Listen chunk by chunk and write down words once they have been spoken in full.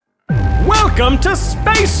Welcome to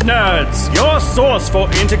Space Nerds, your source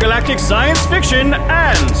for intergalactic science fiction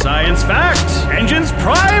and science fact. Engines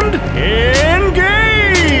primed,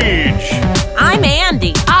 engage! I'm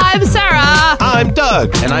Andy. I'm Sarah. I'm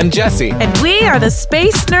Doug. And I'm Jesse. And we are the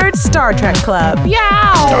Space Nerds Star Trek Club.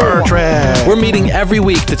 Yow! Star Trek. We're meeting every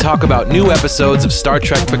week to talk about new episodes of Star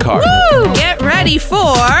Trek Picard. Woo! Get ready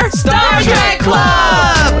for Star Trek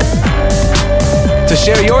Club! To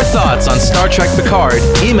share your thoughts on Star Trek Picard,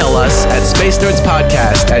 email us at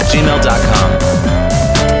spacenerdspodcast@gmail.com.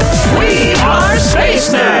 We are Space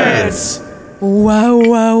Nerds! Wow,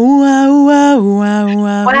 wow, wow, wow, wow,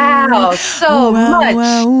 wow. Wow, so much.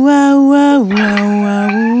 Wow, wow, wow, wow, wow.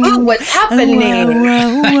 Ooh, what's happening?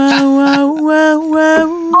 Wow, wow, wow,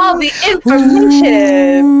 wow. All the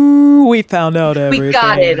information. Ooh, we found out everything. We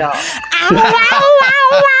got it all. Wow, wow,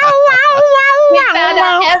 wow, wow, wow, We found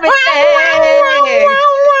out everything.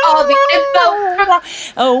 All the info.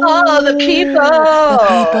 All the people.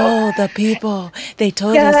 The people. They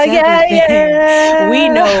told Yeah, us yeah, everything. yeah. We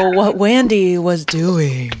know what Wendy was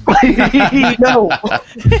doing. No.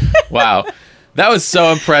 Wow. That was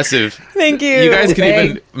so impressive. Thank you. You guys can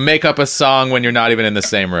even make up a song when you're not even in the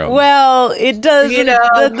same room. Well, it doesn't. You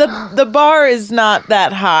know. The bar is not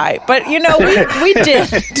that high, but you know we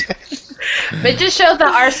did. It just shows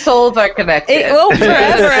that our souls are connected. It will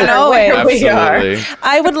forever and always. Where we are. Absolutely.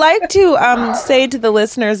 I would like to say to the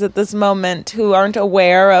listeners at this moment who aren't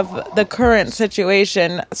aware of the current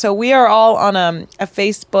situation. So we are all on a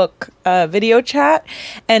Facebook video chat,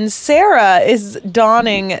 and Sarah is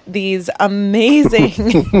donning these amazing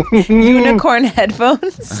unicorn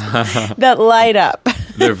headphones that light up.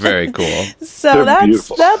 They're very cool. So They're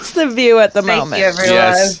beautiful. that's the view at the Thank moment. you, everyone.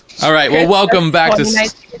 Yes. All right. Well, welcome back to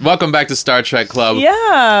 2019. Star Trek Club.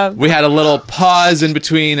 Yeah. We had a little pause in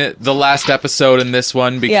between the last episode and this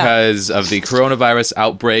one because of the coronavirus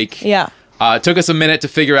outbreak. Yeah. It took us a minute to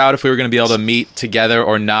figure out if we were going to be able to meet together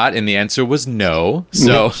or not, and the answer was no.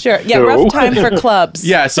 So Sure. Yeah. No. Rough time for clubs.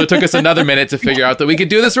 yeah, so it took us another minute to figure out that we could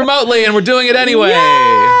do this remotely, and we're doing it anyway.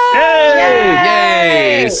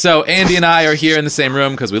 Yay! So Andy and I are here in the same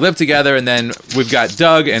room because we live together, and then we've got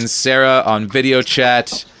Doug and Sarah on video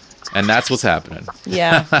chat, and that's what's happening.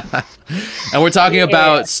 Yeah. And we're talking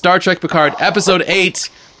about Star Trek Picard Episode 8,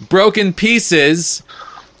 Broken Pieces,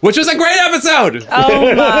 which was a great episode!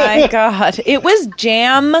 Oh my God. It was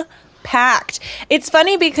jam-packed. It's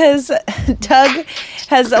funny because Doug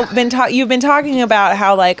has you've been talking about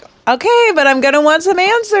how like, okay, but I'm going to want some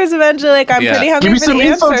answers eventually. Like, I'm Yeah. pretty Give hungry me for some the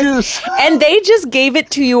info answers. juice. And they just gave it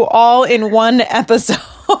to you all in one episode.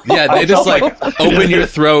 Yeah, they just like opened your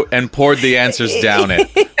throat and poured the answers down it.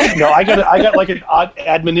 No, I got like an odd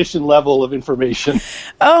admonition level of information.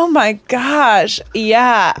 Oh my gosh.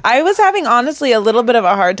 Yeah. I was having honestly a little bit of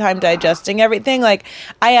a hard time digesting everything. Like,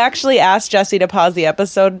 I actually asked Jesse to pause the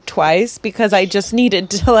episode twice because I just needed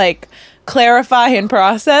to like clarify and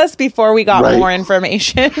process before we got Right. more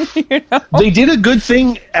information. You know? They did a good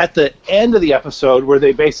thing at the end of the episode where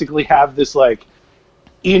they basically have this like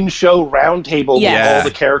in-show roundtable Yes. with all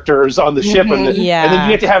the characters on the ship, and then you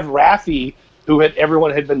get to have Raffi, who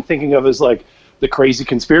everyone had been thinking of as like the crazy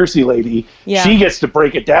conspiracy lady. Yeah. She gets to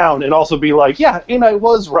break it down and also be like, "Yeah, and I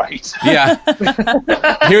was right." Yeah.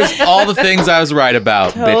 Here's all the things I was right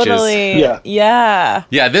about, bitches. Totally. Yeah. Yeah.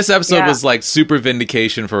 Yeah, this episode Yeah. was like super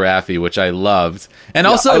vindication for Raffi, which I loved. And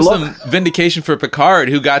also I love some vindication for Picard,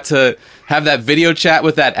 who got to have that video chat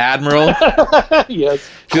with that admiral. Yes.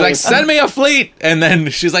 She's like, send me a fleet. And then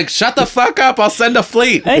she's like, shut the fuck up, I'll send a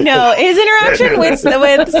fleet. I know. His interaction with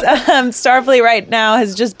Starfleet right now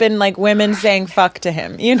has just been like women saying fuck to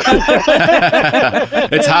him. You know?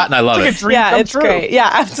 It's hot and I love it. Dream Yeah, come it's true. great. Yeah,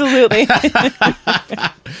 absolutely.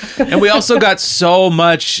 And we also got so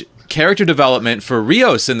much character development for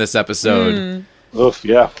Rios in this episode, Oof,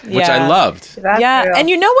 yeah. which I loved. That's Yeah, real. and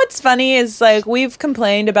you know what's funny is like we've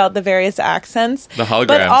complained about the various accents, The holograms.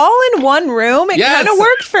 but all in one room, it Yes. kind of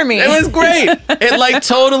worked for me. It was great. It like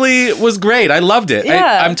totally was great. I loved it.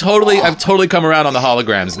 Yeah. I've totally come around on the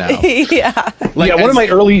holograms now. Yeah, Like, Yeah, one of my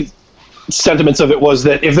early sentiments of it was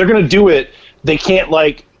that if they're going to do it, they can't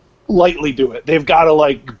like lightly do it. They've got to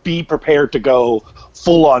like be prepared to go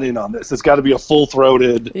full on this. It's got to be a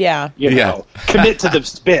full-throated, yeah. commit to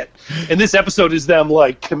the bit. And this episode is them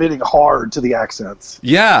like committing hard to the accents.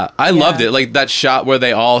 Yeah, I loved it. Like that shot where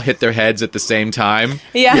they all hit their heads at the same time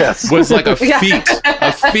Yeah. Yes. was like a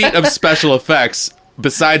feat of special effects.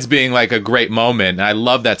 Besides being like a great moment, and I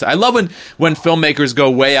love that. I love when filmmakers go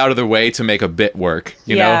way out of their way to make a bit work.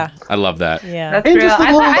 You Yeah. know, I love that. Yeah. That's And real. just the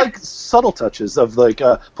I little thought- like subtle touches of like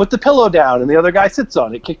put the pillow down and the other guy sits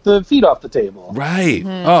on it, kick the feet off the table. Right.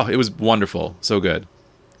 Oh, it was wonderful. So good.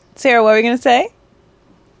 Sarah, what were you going to say?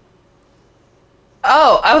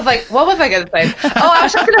 Oh, I was like, what was I going to say? Oh, I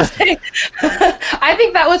was just going to say, I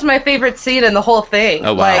think that was my favorite scene in the whole thing.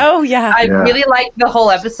 Oh, wow. Like, Oh, yeah. I really liked the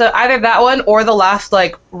whole episode, either that one or the last,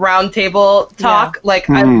 like, round table talk. Yeah. Like,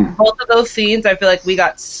 both of those scenes, I feel like we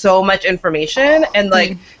got so much information, and,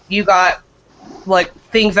 like, you got, like,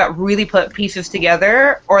 things that really put pieces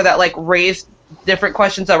together, or that, like, raised different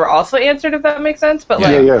questions that were also answered, if that makes sense. But,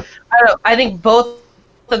 like, I don't know, I think both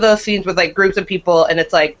of those scenes with like groups of people, and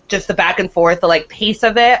it's like just the back and forth, the like pace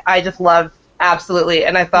of it, I just love absolutely.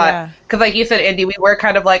 And I thought, because like you said, Andy, we were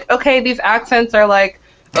kind of like, okay, these accents are like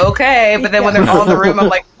okay, but then when they're all in the room, I'm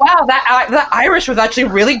like, wow, that Irish was actually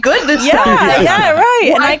really good this time. Yeah,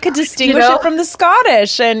 right. And I could distinguish it from the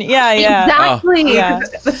Scottish, and exactly. Oh. Yeah.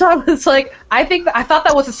 So I was like, I thought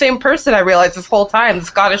that was the same person. I realized this whole time, the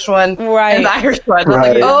Scottish one and the Irish one. I was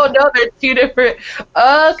like, oh no, they're two different.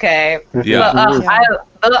 Okay. Yeah.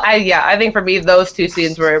 I think for me, those two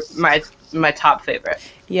scenes were my top favorite.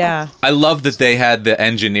 Yeah. I love that they had the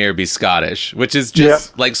engineer be Scottish, which is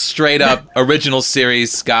just like straight up original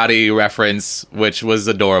series Scotty reference, which was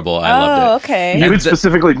adorable. I loved it. Okay. You had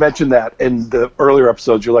specifically mentioned that in the earlier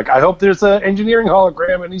episodes. You're like, I hope there's an engineering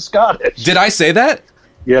hologram and he's Scottish. Did I say that?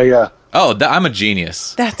 Yeah. Oh, I'm a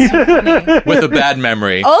genius. That's so funny. With a bad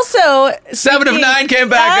memory. Also, 7 of 9 came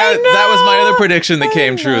back. That was my other prediction that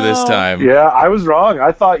came true this time. Yeah, I was wrong.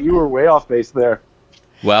 I thought you were way off base there.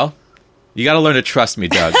 Well, you got to learn to trust me,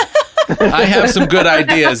 Doug. I have some good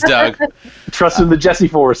ideas, Doug. Trust in the Jesse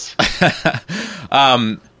Force.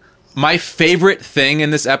 My favorite thing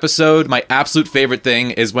in this episode, my absolute favorite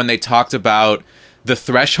thing, is when they talked about the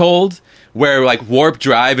threshold, where like warp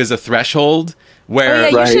drive is a threshold. Where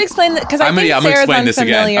you should explain that, because I think Sarah's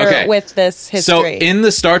unfamiliar with this history. So in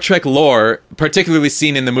the Star Trek lore, particularly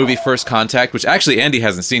seen in the movie First Contact, which actually Andy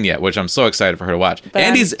hasn't seen yet, which I'm so excited for her to watch. But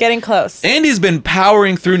Andy's getting close. Andy's been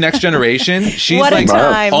powering through Next Generation. She's what like a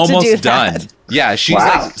time almost to do done. That. Yeah, she's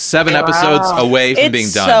like 7 episodes away from being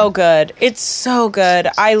done. It's so good. It's so good.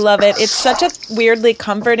 I love it. It's such a weirdly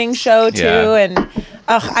comforting show too, and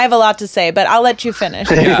I have a lot to say, but I'll let you finish.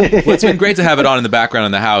 Yeah, well, it's been great to have it on in the background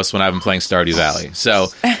in the house when I've been playing Stardew Valley. So,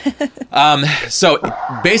 so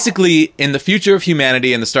basically, in the future of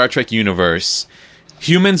humanity in the Star Trek universe,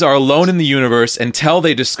 humans are alone in the universe until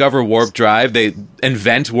they discover warp drive. They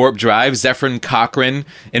invent warp drive. Zephyrin Cochrane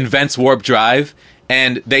invents warp drive.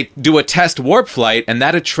 And they do a test warp flight, and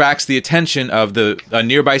that attracts the attention of a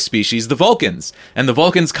nearby species, the Vulcans. And the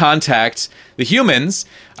Vulcans contact the humans.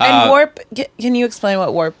 And warp, can you explain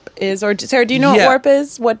what warp is? Or Sarah, do you know what warp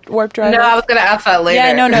is? What warp drive is? No, I was going to ask that later.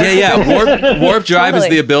 Yeah, no. Yeah. Warp drive is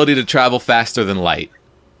the ability to travel faster than light.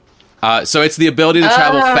 So it's the ability to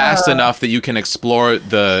travel fast enough that you can explore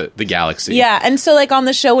the galaxy. Yeah, and so like on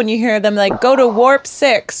the show when you hear them like go to warp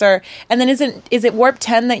 6 and then is it warp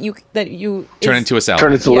 10 that you turn into a salad.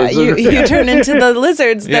 Turn into lizard. You turn into the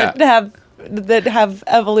lizards that have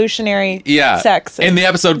evolutionary sex. In the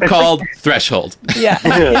episode called Threshold. Yeah.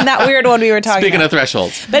 In that weird one we were talking Speaking about. of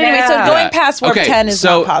thresholds. But anyway, so going past warp 10 is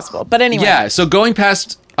not possible. But anyway. Yeah, so going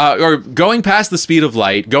past going past the speed of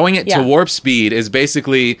light, going to warp speed is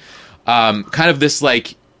basically kind of this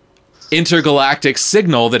like intergalactic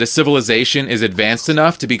signal that a civilization is advanced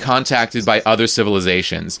enough to be contacted by other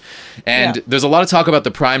civilizations. And there's a lot of talk about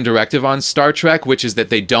the Prime Directive on Star Trek, which is that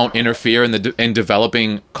they don't interfere in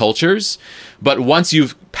developing cultures. But once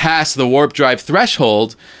you've passed the warp drive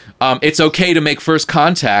threshold, it's okay to make first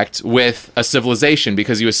contact with a civilization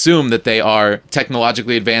because you assume that they are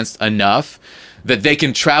technologically advanced enough that they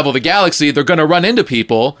can travel the galaxy. They're going to run into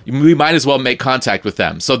people. We might as well make contact with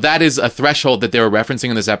them. So that is a threshold that they were referencing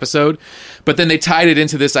in this episode. But then they tied it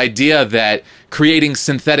into this idea that creating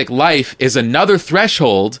synthetic life is another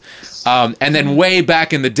threshold. And then way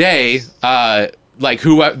back in the day,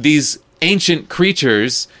 these ancient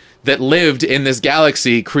creatures that lived in this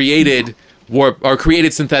galaxy created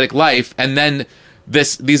synthetic life, and then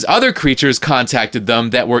these other creatures contacted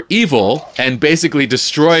them that were evil and basically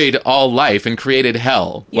destroyed all life and created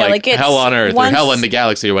hell. Yeah, like hell on Earth or hell in the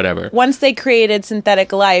galaxy or whatever. Once they created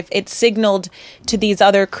synthetic life, it signaled to these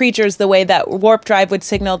other creatures the way that warp drive would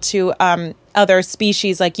signal to other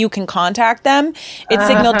species, like you can contact them. It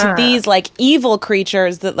signaled to these like evil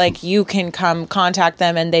creatures that like you can come contact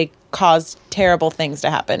them and they cause terrible things to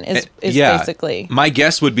happen is basically. My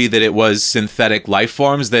guess would be that it was synthetic life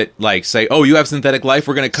forms that like say, oh, you have synthetic life,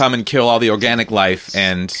 we're going to come and kill all the organic life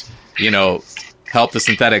and, help the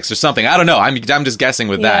synthetics or something. I don't know. I'm just guessing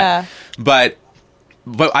with that. But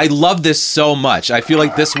I love this so much. I feel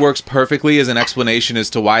like this works perfectly as an explanation as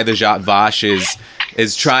to why the Zhat Vash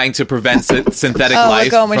is trying to prevent synthetic life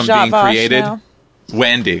from being created. Now.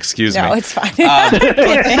 Wendy, excuse me. No, it's fine.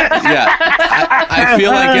 Yeah, I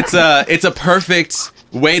feel like it's a perfect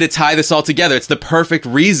way to tie this all together. It's the perfect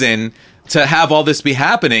reason to have all this be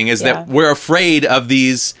happening, is that we're afraid of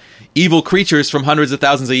these evil creatures from hundreds of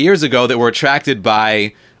thousands of years ago that were attracted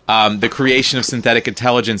by the creation of synthetic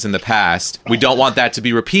intelligence in the past. We don't want that to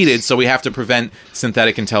be repeated, so we have to prevent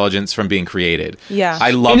synthetic intelligence from being created. Yeah.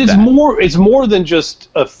 I love and that. It's more than just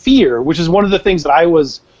a fear, which is one of the things that I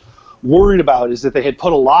was worried about, is that they had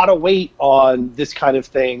put a lot of weight on this kind of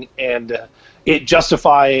thing and it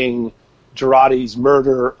justifying Jurati's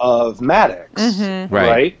murder of Maddox. Mm-hmm.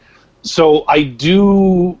 Right? So I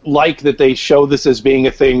do like that they show this as being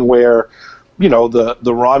a thing where, you know, the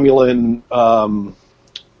Romulan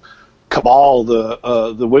cabal,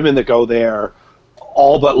 the women that go there,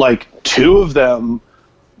 all but like 2 of them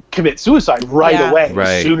commit suicide right away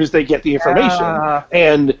as soon as they get the information.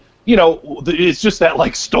 And, you know, it's just that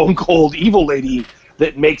like stone cold evil lady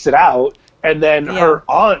that makes it out, and then her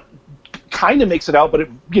aunt kind of makes it out, but it,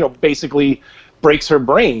 you know, basically breaks her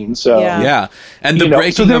brain. So and the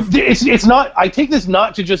breaking it's not. I take this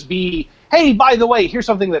not to just be, hey, by the way, here's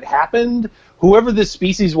something that happened. Whoever this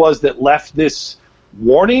species was that left this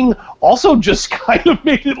warning also just kind of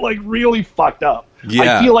made it like really fucked up.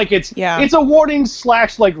 I feel like it's a warning /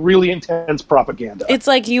 like really intense propaganda. It's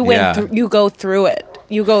like you went you go through it.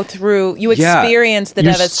 You go through, you experience the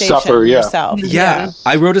devastation yourself. Yeah.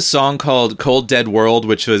 I wrote a song called Cold Dead World,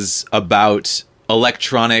 which was about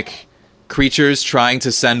electronic creatures trying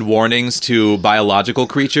to send warnings to biological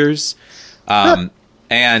creatures. And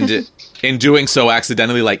in doing so,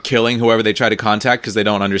 accidentally like killing whoever they try to contact because they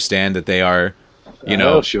don't understand that they are, you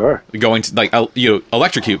know, going to like,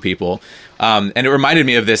 electrocute people. And it reminded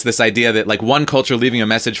me of this idea that like one culture leaving a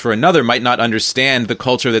message for another might not understand the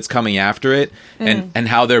culture that's coming after it and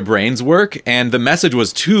how their brains work. And the message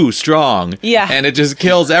was too strong. Yeah. And it just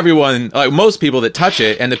kills everyone, like most people that touch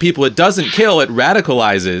it, and the people it doesn't kill, it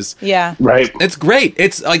radicalizes. Yeah. Right. It's great.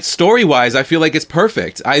 It's like story-wise, I feel like it's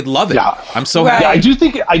perfect. I love it. Yeah. I'm so happy. Yeah,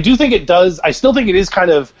 I do think it does. I still think it is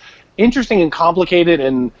kind of interesting and complicated,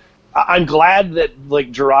 and I'm glad that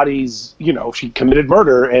like Jurati's, you know, she committed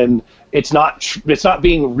murder and it's not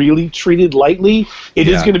being really treated lightly. It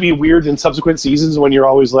is going to be weird in subsequent seasons when you're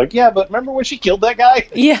always like, yeah, but remember when she killed that guy?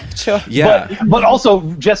 Yeah, sure. Yeah. But also,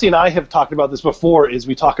 Jesse and I have talked about this before, is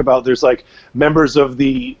we talk about there's like members of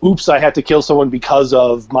the oops, I had to kill someone because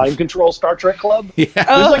of mind control Star Trek club.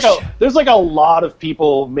 Yeah. There's like a lot of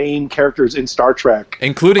people, main characters in Star Trek.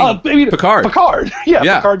 Including Picard.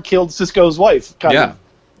 Yeah, Picard killed Sisko's wife. Kind of.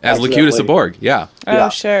 As Locutus of Borg, Oh,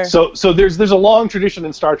 sure. So there's a long tradition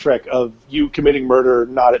in Star Trek of you committing murder,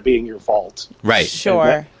 not it being your fault. Right.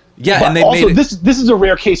 Sure. And they also made it... this is a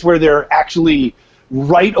rare case where they're actually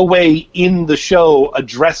right away in the show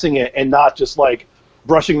addressing it and not just like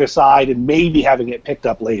brushing it aside and maybe having it picked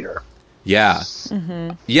up later. Yeah.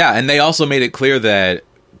 Mm-hmm. Yeah, and they also made it clear that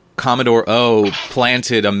Commodore O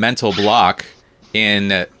planted a mental block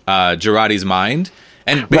in Jurati's mind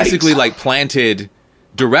and basically like planted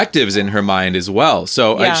directives in her mind as well.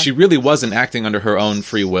 So she really wasn't acting under her own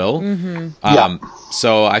free will. Mm-hmm.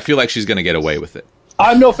 So I feel like she's going to get away with it.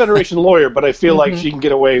 I'm no Federation lawyer, but I feel like she can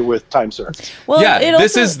get away with time served. Well,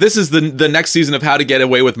 this is the next season of How to Get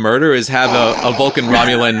Away with Murder, is have a Vulcan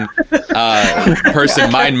Romulan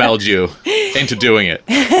person mind meld you into doing it.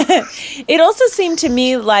 It also seemed to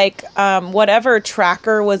me like whatever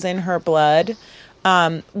tracker was in her blood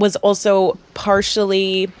was also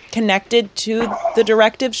partially connected to the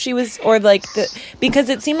directives she was, or like because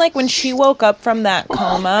it seemed like when she woke up from that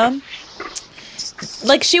coma,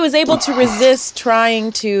 like she was able to resist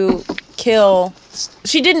trying to kill.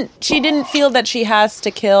 She didn't feel that she has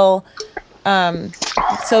to kill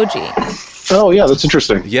Soji. Oh yeah, that's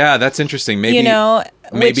interesting. Yeah, that's interesting. Maybe, you know,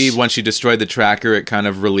 maybe when she destroyed the tracker, it kind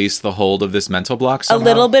of released the hold of this mental block somehow. A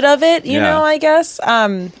little bit of it, you know, I guess,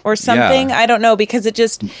 or something. Yeah. I don't know, because it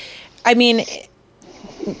just, I mean,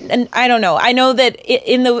 and I don't know. I know that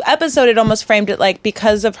in the episode, it almost framed it like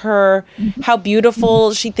because of her, how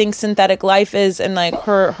beautiful she thinks synthetic life is, and like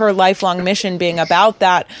her lifelong mission being about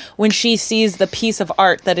that. When she sees the piece of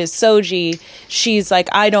art that is Soji, she's like,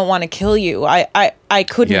 I don't want to kill you. I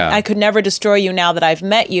couldn't. Yeah. I could never destroy you now that I've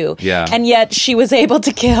met you. Yeah. And yet she was able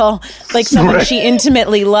to kill like someone she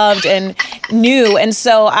intimately loved and knew. And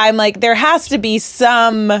so I'm like, there has to be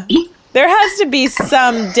some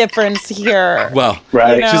difference here. Well,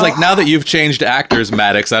 right. You know? She's like, now that you've changed actors,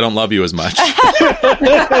 Maddox, I don't love you as much.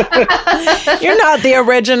 You're not the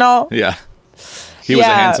original. Yeah. He was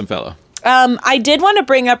a handsome fellow. I did want to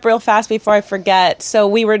bring up real fast before I forget. So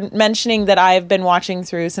we were mentioning that I've been watching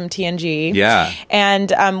through some TNG. Yeah.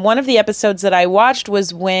 And one of the episodes that I watched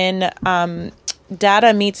was when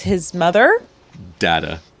Data meets his mother.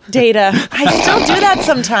 Data. I still do that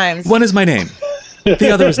sometimes. One is my name.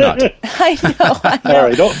 The other is not. I know. All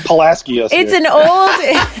right, don't Pulaski us. It's an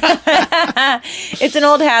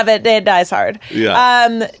old habit. It dies hard.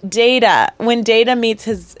 Yeah. Data. When Data meets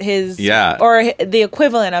his or the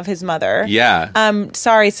equivalent of his mother. Yeah.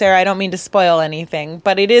 Sorry, Sarah, I don't mean to spoil anything,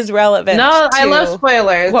 but it is relevant. No, I love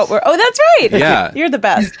spoilers. That's right. Yeah. You're the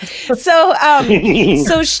best. So,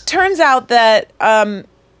 turns out that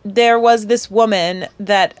there was this woman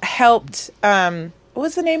that helped. What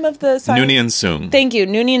was the name of the science? Noonien Soong. Thank you.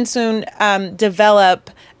 Noonien Soong develop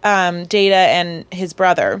Data and his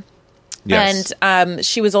brother. Yes. And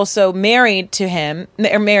she was also married to him,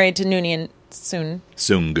 or married to Noonien Soong.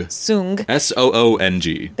 Soong.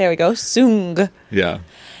 Soong. There we go. Soong. Yeah.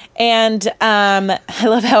 And I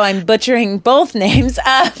love how I'm butchering both names.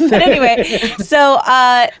 But anyway,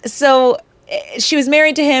 so she was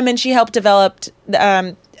married to him, and she helped develop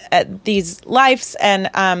these lives,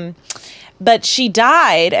 and but she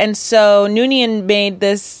died, and so Noonien made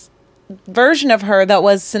this version of her that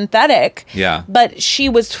was synthetic. Yeah. But she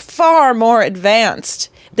was far more advanced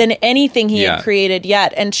than anything he had created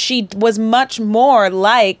yet, and she was much more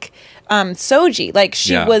like Soji. Like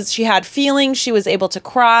she had feelings. She was able to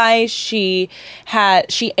cry. She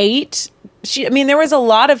ate. There was a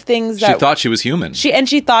lot of things that she thought she was human.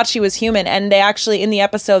 She thought she was human, and they actually, in the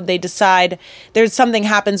episode, they decide there's something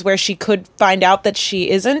happens where she could find out that she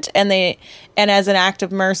isn't, and as an act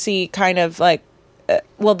of mercy, kind of like,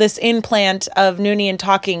 this implant of Noonien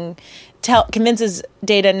talking convinces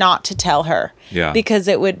Data not to tell her, because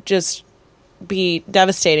it would just be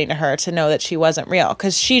devastating to her to know that she wasn't real,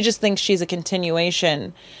 because she just thinks she's a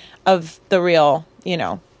continuation of the real,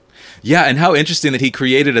 Yeah, and how interesting that he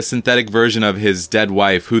created a synthetic version of his dead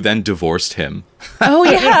wife who then divorced him. Oh,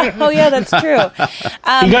 yeah, that's true.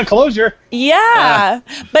 You got closure. Yeah,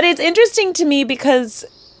 but it's interesting to me because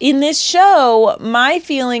in this show, my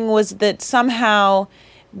feeling was that somehow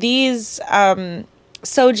these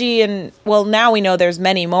Soji and, now we know there's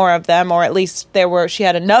many more of them, or at least she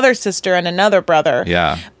had another sister and another brother.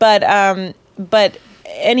 Yeah. But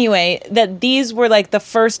anyway, that these were like the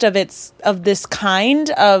first of this kind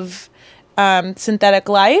of synthetic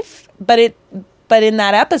life, but in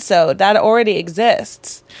that episode that already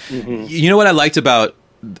exists. Mm-hmm. You know what I liked about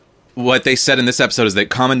what they said in this episode is that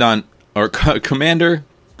Commodore. I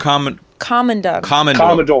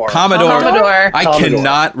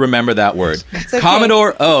cannot remember that word. It's okay.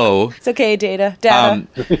 Commodore O. It's okay, Data.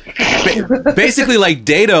 Basically, like,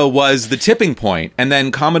 Data was the tipping point, and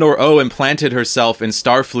then Commodore O implanted herself in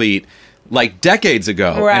Starfleet like decades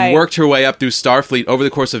ago, and worked her way up through Starfleet over the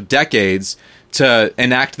course of decades to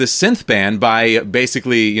enact the synth ban by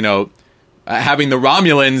basically, having the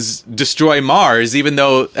Romulans destroy Mars, even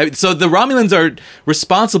though... So the Romulans are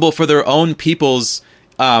responsible for their own people's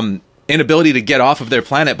inability to get off of their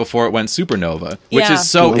planet before it went supernova, which is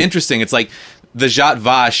so interesting. It's like the Zhat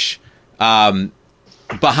Vash,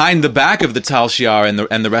 behind the back of the Tal Shiar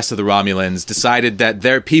and the rest of the Romulans, decided that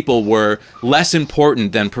their people were less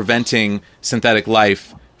important than preventing synthetic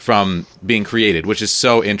life from being created, which is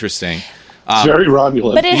so interesing. Very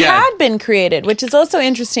Romulan. But it had been created, which is also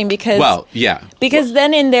interesting because... Because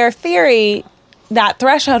then in their theory... that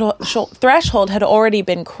threshold had already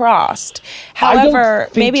been crossed. However,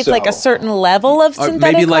 maybe it's like a certain level of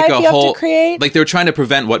synthetic life you have to create. Like they were trying to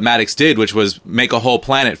prevent what Maddox did, which was make a whole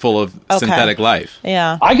planet full of synthetic life.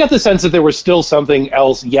 Yeah, I got the sense that there was still something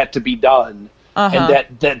else yet to be done, and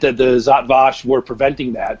that the Zhat Vash were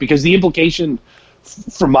preventing that, because the implication,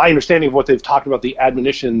 from my understanding of what they've talked about, the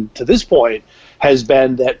admonition to this point has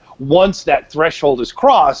been that once that threshold is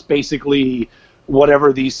crossed, basically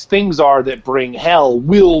whatever these things are that bring hell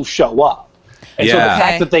will show up. And so the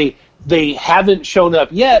fact that they haven't shown up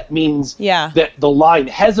yet means that the line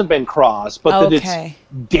hasn't been crossed, but that it's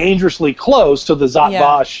dangerously close to the Zhat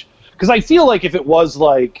Vash. Because I feel like if it was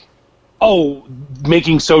like,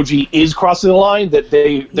 making Soji is crossing the line, that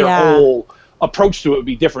their whole approach to it would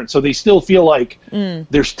be different. So they still feel like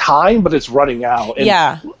there's time, but it's running out. And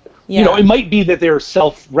it might be that they're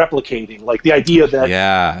self-replicating, like the idea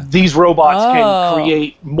that these robots can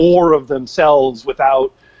create more of themselves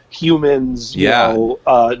without humans,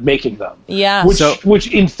 making them. Yeah. Which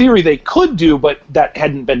in theory they could do, but that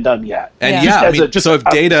hadn't been done yet. And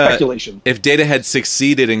if Data had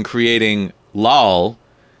succeeded in creating Lal,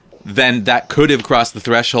 then that could have crossed the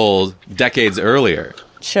threshold decades earlier.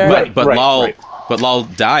 Sure. But Lal but Lal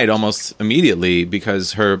died almost immediately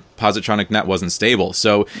because her positronic net wasn't stable.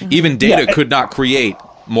 So even Data could not create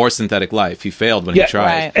more synthetic life. He failed when he tried.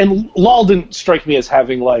 Right. And Lal didn't strike me as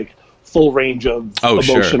having like full range of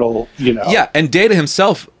emotional, Yeah, and Data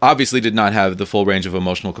himself obviously did not have the full range of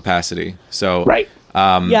emotional capacity. So right.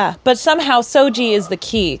 But somehow Soji is the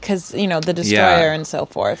key because, the destroyer and so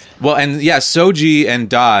forth. Well, and Soji and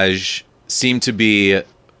Daj seem to be,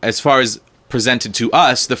 as far as presented to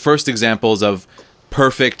us, the first examples of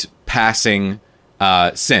perfect passing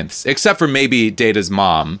synths, except for maybe Data's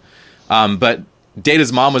mom. But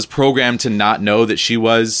Data's mom was programmed to not know that she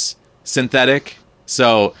was synthetic.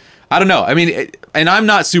 So I don't know. I mean, and I'm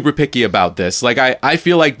not super picky about this. Like, I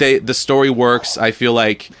feel like the story works. I feel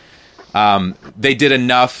like they did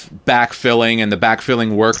enough backfilling, and the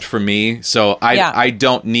backfilling worked for me. So I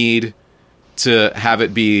don't need to have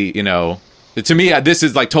it be, to me, this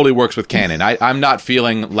is like totally works with canon. I'm not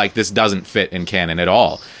feeling like this doesn't fit in canon at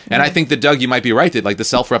all. And I think that, Doug, you might be right that like the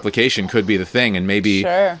self-replication could be the thing, and maybe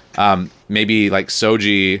maybe like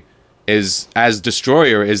Soji is, as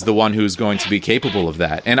destroyer, is the one who's going to be capable of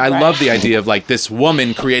that. And I love the idea of like this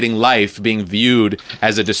woman creating life being viewed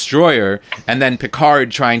as a destroyer, and then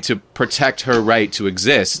Picard trying to protect her right to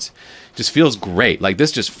exist. Just feels great. Like,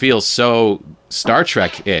 this just feels so Star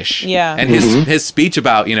Trek-ish. Yeah. And his speech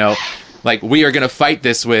about, like, we are going to fight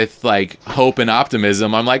this with, like, hope and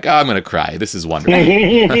optimism. I'm like, I'm going to cry. This is wonderful.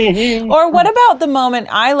 Or what about the moment,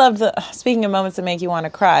 I love speaking of moments that make you want to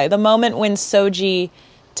cry, the moment when Soji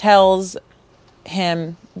tells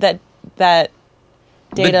him that Data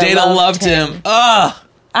loved him. Ugh.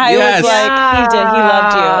 I was like, he did. He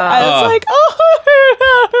loved you. I was like, oh.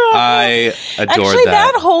 I adored Actually,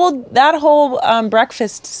 that. that whole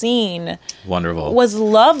breakfast scene wonderful was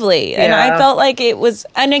lovely, and I felt like it was.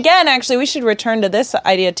 And again, actually, we should return to this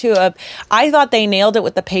idea too. Of I thought they nailed it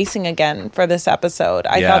with the pacing again for this episode.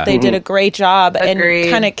 I thought they did a great job and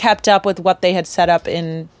kind of kept up with what they had set up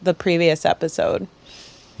in the previous episode.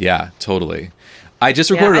 Yeah, totally. I just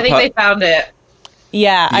recorded. I think they found it.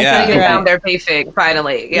 Yeah, I think they found their pacing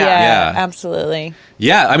finally. Yeah, absolutely.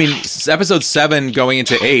 Yeah, I mean, episode 7 going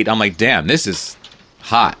into 8, I'm like, damn, this is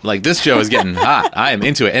hot. Like, this show is getting hot. I am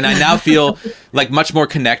into it, and I now feel like much more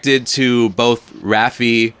connected to both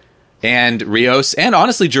Raffi and Rios, and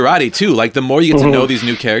honestly Jurati too. Like, the more you get to know these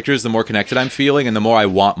new characters, the more connected I'm feeling, and the more I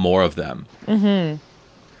want more of them.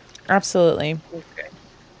 Absolutely.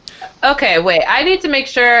 Okay, wait. I need to make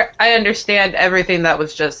sure I understand everything that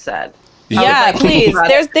was just said. Yeah, please.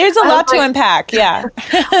 There's a lot to unpack. Yeah.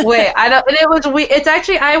 Wait, I don't. And it's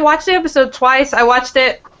actually, I watched the episode twice. I watched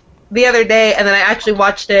it the other day, and then I actually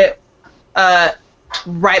watched it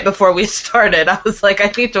right before we started. I was like, I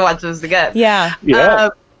need to watch this again.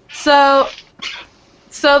 Yeah. So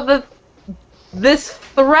this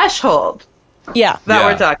threshold that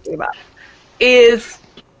we're talking about is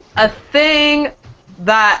a thing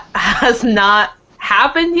that has not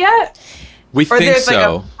happened yet. We think there's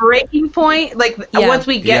so. Like a breaking point, like once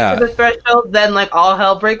we get to the threshold, then like all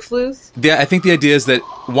hell breaks loose. Yeah, I think the idea is that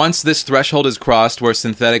once this threshold is crossed, where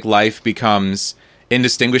synthetic life becomes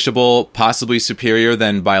indistinguishable, possibly superior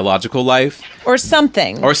than biological life, or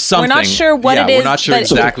something. We're not sure what it is. We're not sure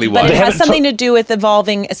exactly what. But it has something to do with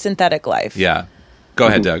evolving a synthetic life. Yeah. Go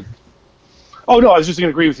ahead, Doug. Oh no, I was just going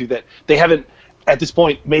to agree with you that they haven't at this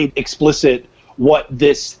point made explicit what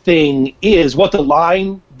this thing is, what the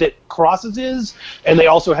line that crosses is, and they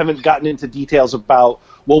also haven't gotten into details about,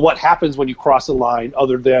 well, what happens when you cross a line,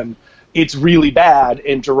 other than it's really bad,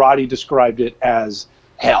 and Jurati described it as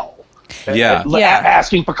hell.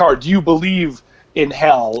 Asking Picard, do you believe in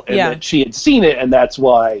hell? And that she had seen it, and that's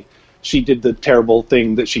why she did the terrible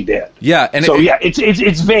thing that she did. Yeah, and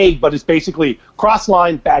it's vague, but it's basically cross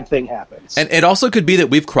line, bad thing happens. And it also could be that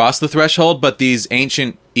we've crossed the threshold, but these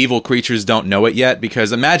ancient evil creatures don't know it yet.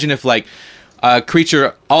 Because imagine if like a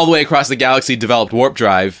creature all the way across the galaxy developed warp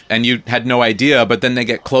drive, and you had no idea, but then they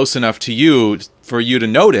get close enough to you for you to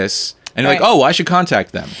notice. And you're like, oh, well, I should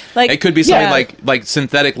contact them. Like, it could be something like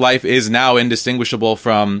synthetic life is now indistinguishable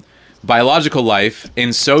from biological life in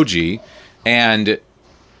Soji, and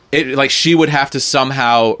it like she would have to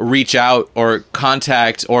somehow reach out or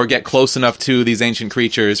contact or get close enough to these ancient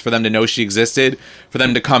creatures for them to know she existed, for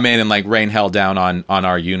them to come in and like rain hell down on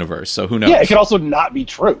our universe. So who knows? Yeah, it could also not be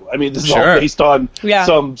true. I mean, this is all based on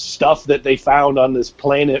some stuff that they found on this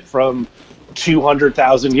planet from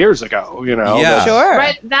 200,000 years ago, Yeah. Sure.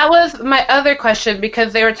 Right. That was my other question,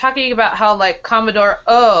 because they were talking about how like Commodore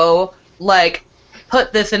O like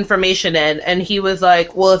put this information in, and he was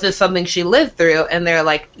like, well, is this something she lived through? And they're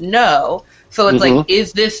like, no. So it's like,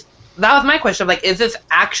 that was my question, like, is this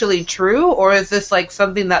actually true, or is this like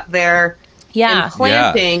something that they're and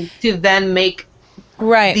planting to then make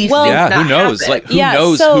right. these Well, things who knows? happen. Like, who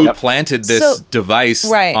knows who planted this device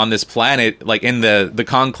right. on this planet, like in the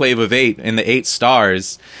conclave of 8, in the 8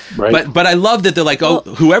 stars. Right. But I love that they're like,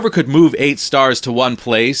 whoever could move 8 stars to one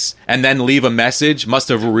place and then leave a message must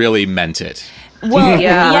have really meant it. Well,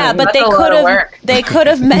 yeah, but they could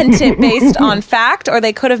have meant it based on fact, or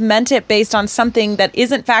they could have meant it based on something that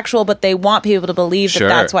isn't factual, but they want people to believe that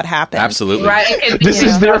that's what happened. Absolutely. Right. This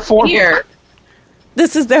is their form.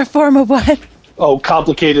 This is their form of what? Oh,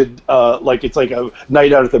 complicated, like it's like a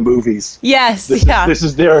night out at the movies. Yes, This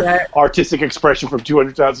is their artistic expression from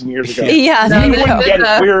 200,000 years ago. Yeah, we wouldn't get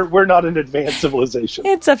it. We're not an advanced civilization.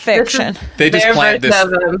 It's a fiction. They just plant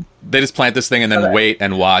this. They just plant this thing and then wait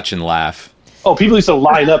and watch and laugh. Oh, people used to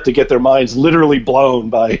line up to get their minds literally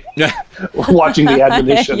blown by watching the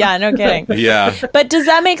admonition. Yeah, no kidding. Yeah. But does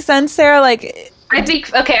that make sense, Sarah? Like, I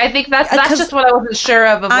think that's just what I wasn't sure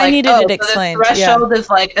of. I needed it explained. The threshold is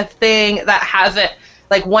like a thing that hasn't,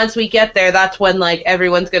 like, once we get there, that's when like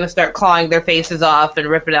everyone's gonna start clawing their faces off and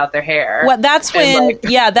ripping out their hair. Well, that's when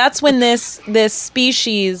that's when this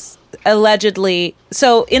species allegedly.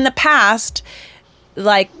 So in the past,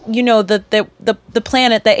 like, you know, the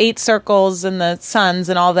planet, the 8 circles and the suns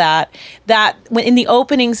and all that when in the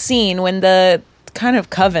opening scene, when the kind of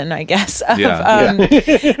coven, I guess, of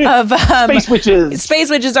space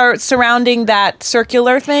witches are surrounding that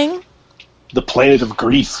circular thing. The planet of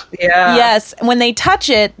grief. Yeah. Yes. When they touch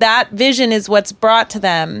it, that vision is what's brought to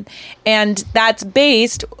them. And that's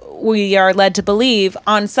based, we are led to believe,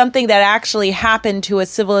 on something that actually happened to a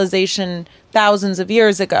civilization thousands of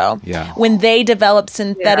years ago. Yeah. When they developed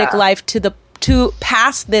synthetic life to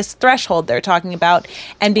past this threshold they're talking about.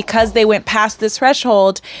 And because they went past this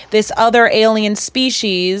threshold, this other alien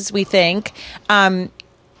species, we think,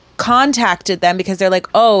 contacted them because they're like,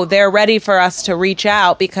 oh, they're ready for us to reach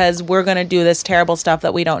out because we're going to do this terrible stuff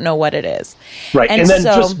that we don't know what it is. Right. And then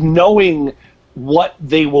just knowing what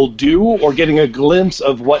they will do or getting a glimpse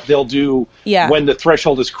of what they'll do when the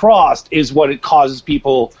threshold is crossed is what it causes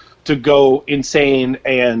people to go insane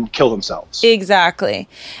and kill themselves. Exactly.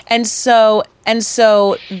 And so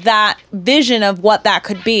that vision of what that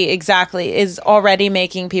could be exactly is already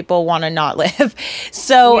making people want to not live.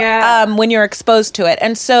 So when you're exposed to it.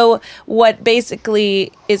 And so what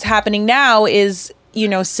basically is happening now is, you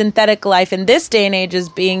know, synthetic life in this day and age is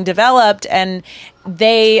being developed, and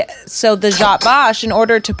the Zhat Vash, in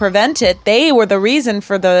order to prevent it, they were the reason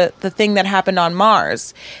for the thing that happened on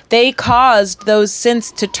Mars. They caused those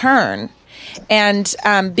synths to turn, and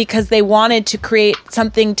because they wanted to create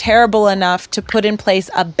something terrible enough to put in place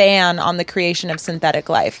a ban on the creation of synthetic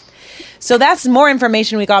life. So that's more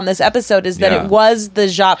information we got in this episode, is that it was the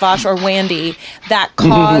Zhat Vash or Wandy that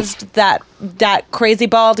caused that crazy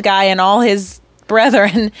bald guy and all his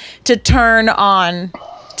brethren to turn on,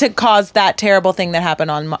 to cause that terrible thing that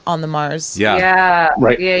happened on the Mars.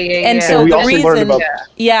 Right. And so the reason,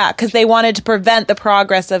 because they wanted to prevent the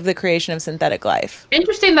progress of the creation of synthetic life.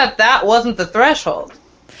 Interesting that wasn't the threshold.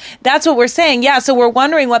 That's what we're saying. Yeah, so we're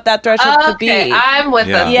wondering what that threshold could be. I'm with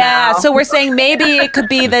them now. So we're saying maybe it could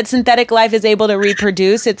be that synthetic life is able to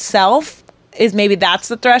reproduce itself. Maybe that's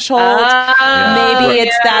the threshold. Maybe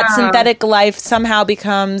it's that synthetic life somehow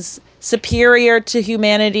becomes superior to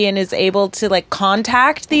humanity and is able to like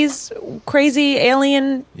contact these crazy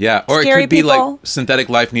alien or it could be people. Like synthetic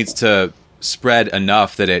life needs to spread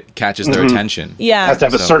enough that it catches their attention. It has to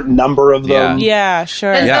have a certain number of them.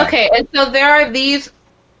 Sure. And so there are these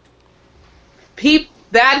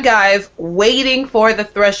bad guys waiting for the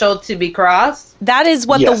threshold to be crossed. That is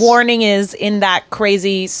what the warning is in that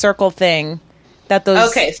crazy circle thing that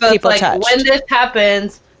those so people it's like touched. When this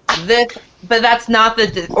happens, but that's not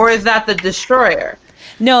or is that the destroyer?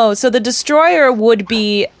 No, so the destroyer would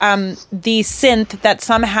be the synth that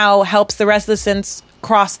somehow helps the rest of the synths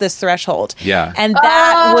cross this threshold. Yeah. And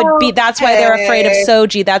that would be, that's why they're afraid of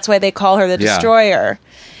Soji. That's why they call her the destroyer.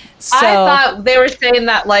 So, I thought they were saying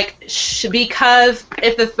that, like, because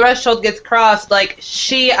if the threshold gets crossed, like,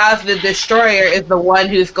 she as the destroyer is the one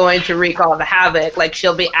who's going to wreak all the havoc. Like,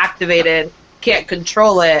 she'll be activated, can't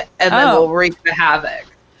control it, and then will wreak the havoc.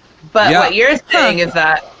 But what you're saying is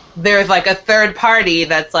that there's like a third party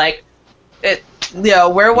that's like,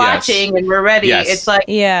 we're watching and we're ready. It's like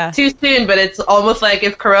too soon, but it's almost like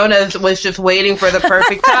if Corona was just waiting for the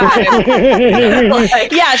perfect time.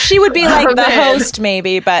 Like, she would be like the host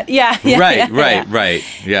maybe, but right.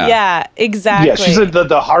 Yeah. Yeah, exactly. Yeah, she's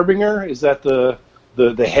the harbinger. Is that the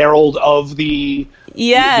the herald of the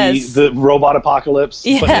Yes. the robot apocalypse,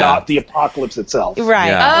 Yeah. but not the apocalypse itself. Right.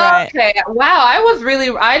 Yeah. Right. Okay. Wow.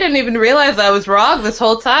 I didn't even realize I was wrong this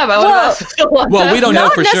whole time. Well, we don't know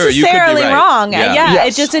Not for sure. You could be necessarily right. wrong. Yeah. Yeah, Yes.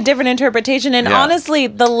 it's just a different interpretation. And Yeah. honestly,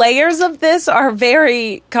 the layers of this are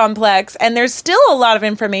very complex, and there's still a lot of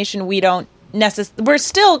information we don't we're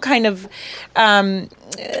still kind of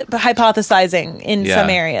hypothesizing in Yeah. some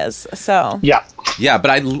areas. So Yeah. Yeah,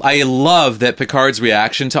 but I love that Picard's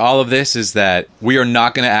reaction to all of this is that we are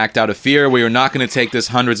not going to act out of fear. We are not going to take this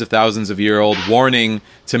hundreds of thousands of year old warning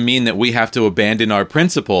to mean that we have to abandon our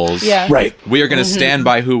principles. yeah, Right. We are going to stand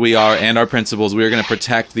by who we are and our principles. We are going to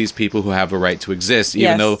protect these people who have a right to exist,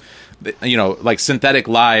 even Yes. though, like synthetic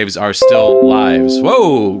lives are still lives.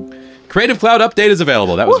 Whoa. Creative Cloud update is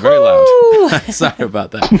available. That was very loud. Sorry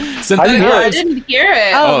about that. Synthetic hear it. I lives. didn't hear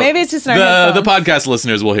it. Oh, maybe it's just in our the headphones. podcast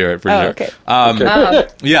listeners will hear it for Oh, sure. okay.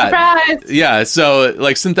 Yeah. Surprise. Yeah, so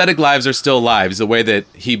like synthetic lives are still lives, the way that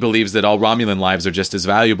he believes that all Romulan lives are just as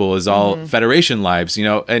valuable as all Federation lives,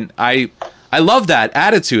 and I love that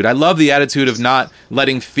attitude. I love the attitude of not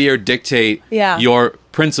letting fear dictate Yeah. your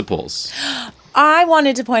principles. I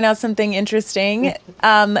wanted to point out something interesting.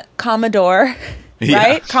 Commodore, Yeah.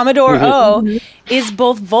 right? Commodore O is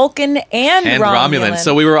both Vulcan and Romulan.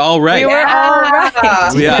 So we were all right. We were all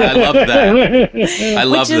right. Yeah, I love that. I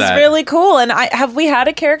love Which is that. really cool. And have we had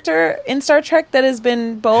a character in Star Trek that has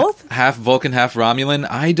been both? Half Vulcan, half Romulan?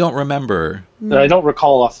 I don't remember. I don't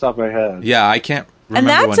recall off the top of my head. Yeah, I can't And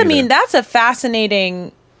remember that's, one either. that's a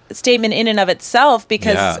fascinating statement in and of itself,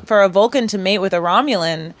 because Yeah. for a Vulcan to mate with a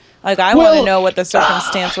Romulan, like, I want to know what the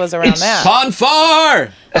circumstance was around that.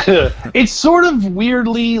 Ponfar! It's sort of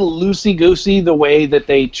weirdly loosey-goosey the way that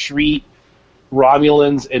they treat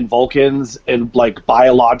Romulans and Vulcans and like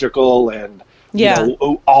biological and Yeah.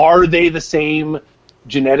 Are they the same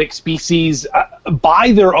genetic species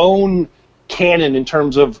by their own canon in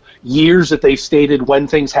terms of years that they've stated when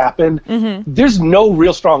things happen? There's no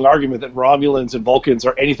real strong argument that Romulans and Vulcans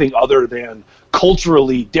are anything other than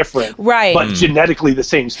culturally different, Right. but genetically the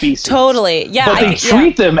same species. Totally. Yeah. But they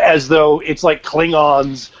treat them as though it's like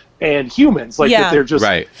Klingons and humans, like Yeah. that they're just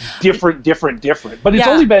Right. different. But it's Yeah.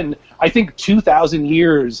 only been, I think, 2,000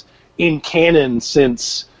 years in canon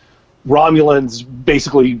since Romulans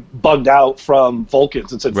basically bugged out from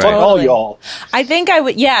Vulcans and said, Right. fuck all Totally. y'all. I think I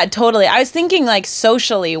would, yeah, totally. I was thinking like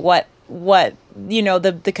socially what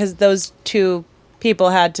because those two people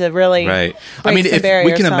had to really Right. I break mean, some if we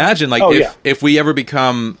barriers, can huh? imagine, like, Oh, if, yeah. if we ever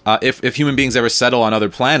become, if human beings ever settle on other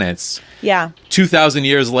planets, Yeah. 2,000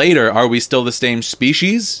 years later, are we still the same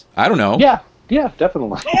species? I don't know. Yeah,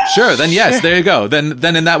 definitely. Sure. Then yes, there you go.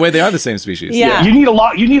 Then in that way, they are the same species. Yeah. You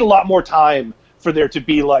need a lot more time for there to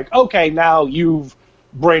be like, okay, now you've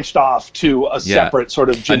branched off to a separate sort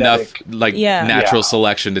of genetic Enough like Yeah. natural Yeah.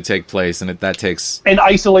 selection to take place, and that takes and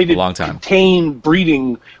isolated a long time. contained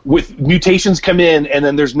breeding with mutations come in and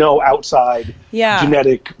then there's no outside Yeah.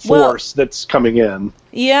 genetic Well- force that's coming in.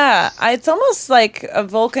 Yeah. It's almost like a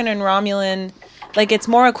Vulcan and Romulan, like it's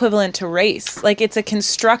more equivalent to race. Like it's a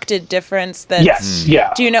constructed difference that Yes,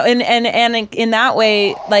 yeah. Do you know, and in that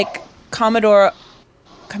way, like Commodore,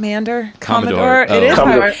 Commodore. it is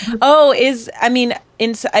Commodore.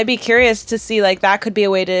 I'd be curious to see, like, that could be a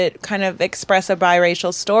way to kind of express a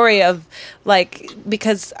biracial story of, like,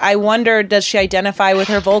 because I wonder, does she identify with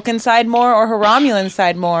her Vulcan side more or her Romulan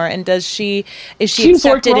side more? And is she Seems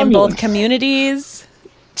like accepted in both Romulan. communities?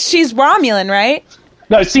 She's Romulan, right?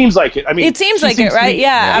 No, it seems like it. I mean, It seems she like it, to right? me-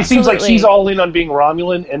 Yeah, It seems like absolutely. she's all in on being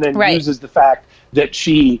Romulan and then Right. uses the fact that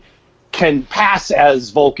she can pass as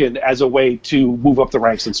Vulcan as a way to move up the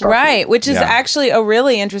ranks and start. Right, which is Yeah. actually a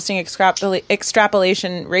really interesting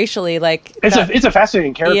extrapolation racially. Like It's a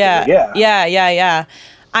fascinating character. Yeah.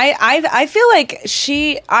 I feel like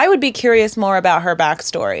I would be curious more about her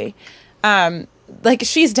backstory. Like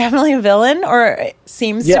she's definitely a villain, or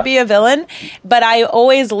seems to Yeah. be a villain, but I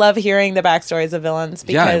always love hearing the backstories of villains.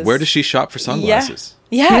 Because, Yeah. Where does she shop for sunglasses?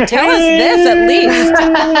 Yeah, tell us this at least.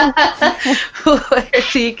 Where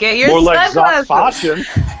do you get your More like Zot sunglasses?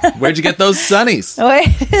 Fashion. Where'd you get those sunnies? Wait,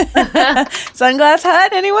 Sunglass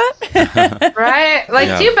Hut? Anyone? Right? Like,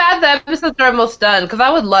 Yeah. too bad the episodes are almost done, because I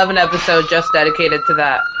would love an episode just dedicated to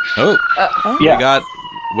that. Oh, Yeah.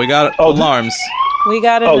 we got Oh, alarms. We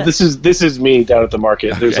got it. Oh, this is me down at the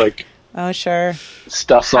market. There's Okay. like Oh, sure.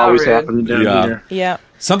 stuff's How always rude. happening down Yeah. here. Yeah.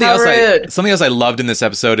 Something How else rude. I loved in this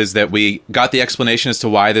episode is that we got the explanation as to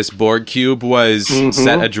why this Borg cube was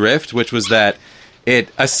set adrift, which was that it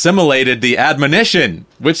assimilated the admonition,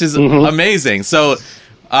 which is amazing. So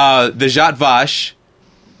the Zhat Vash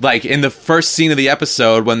like in the first scene of the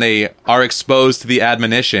episode when they are exposed to the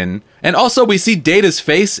admonition. And also we see Data's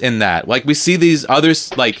face in that. Like we see these other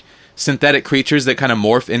like synthetic creatures that kind of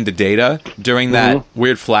morph into Data during that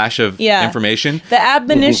weird flash of information. The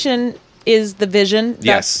admonition is the vision.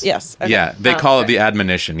 Yes. Okay. Yeah, they call it the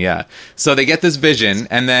admonition, yeah. So they get this vision,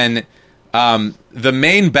 and then the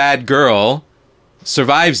main bad girl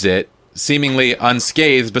survives it, seemingly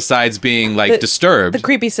unscathed, besides being, like, disturbed. The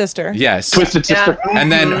creepy sister. Yes. Twisted sister.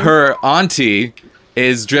 And then her auntie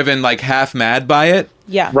is driven, like, half mad by it.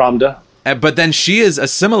 Yeah. Ramda. But then she is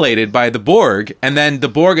assimilated by the Borg, and then the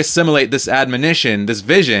Borg assimilate this admonition, this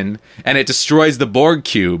vision, and it destroys the Borg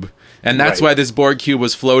cube. And that's why this Borg cube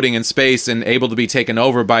was floating in space and able to be taken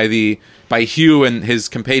over by Hugh and his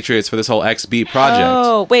compatriots for this whole XB project.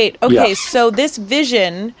 Oh, wait. Okay, so this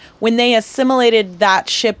vision, when they assimilated that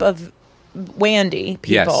ship of Wandy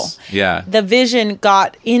people, the vision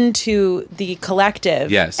got into the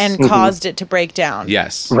collective and caused it to break down.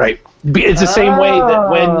 Yes. Right. It's the same way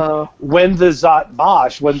that when the Zhat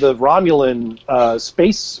Vash, when the Romulan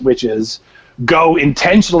space witches go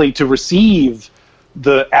intentionally to receive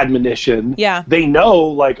the admonition, they know,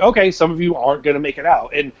 like, okay, some of you aren't going to make it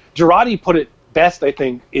out. And Jurati put it best, I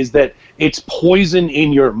think, is that it's poison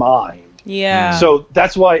in your mind. Yeah. So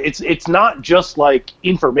that's why it's not just like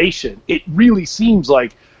information. It really seems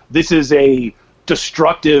like this is a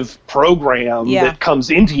destructive program that comes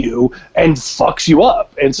into you and fucks you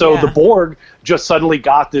up. And so the Borg just suddenly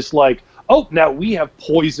got this, like, oh, now we have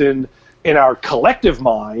poison in our collective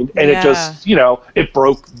mind, and it just, it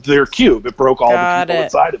broke their cube. It broke all the people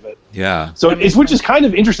inside of it. Yeah. So which is kind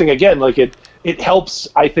of interesting. Again, like it helps,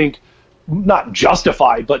 I think, not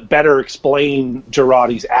justify, but better explain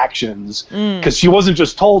Jurati's actions, because she wasn't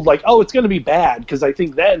just told, like, oh, it's going to be bad. Because I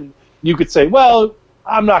think then you could say, well,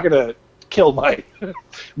 I'm not going to kill my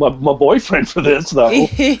boyfriend for this, though.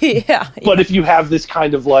 But if you have this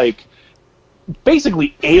kind of, like,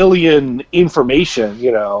 basically alien information,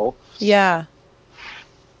 Yeah.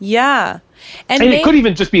 And it could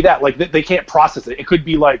even just be that, like, they can't process it. It could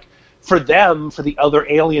be, like, for them, for the other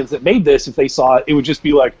aliens that made this, if they saw it, it would just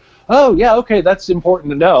be like, oh, yeah, okay, that's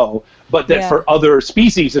important to know. But that for other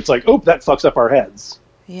species, it's like, oh, that fucks up our heads.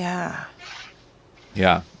 Yeah.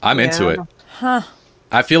 Yeah, I'm into it. Huh.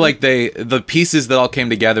 I feel like the pieces that all came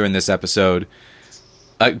together in this episode,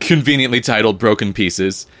 conveniently titled Broken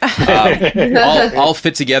Pieces, all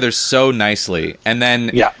fit together so nicely. And then...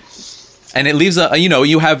 Yeah. And it leaves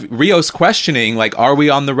you have Rios questioning, like, are we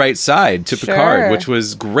on the right side to Picard, which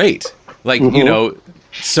was great. Like,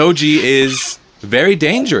 Soji is very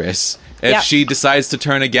dangerous if she decides to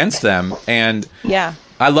turn against them. And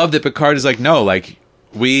I love that Picard is like, no, like,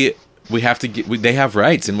 we have to they have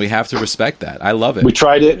rights and we have to respect that. I love it. We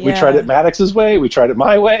tried it. We tried it Maddox's way. We tried it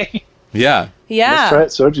my way. Yeah. Yeah.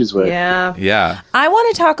 Let's try it Soji's way. Yeah. Yeah. I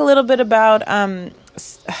want to talk a little bit about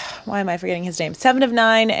why am I forgetting his name? 7 of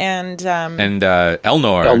 9 and Elnor.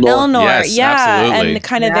 Elnor, yes, absolutely. and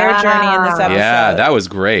kind of their journey in this episode. Yeah, that was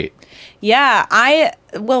great. Yeah,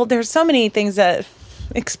 there's so many things that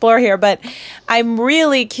explore here, but I'm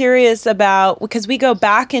really curious about, because we go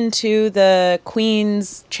back into the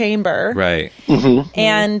Queen's chamber, right?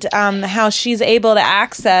 And how she's able to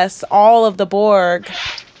access all of the Borg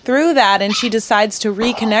through that, and she decides to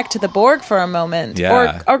reconnect to the Borg for a moment,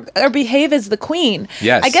 or behave as the Queen.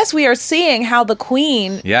 Yes, I guess we are seeing how the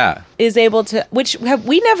Queen is able to.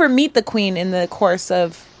 We never meet the Queen in the course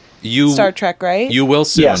of Star Trek, right? You will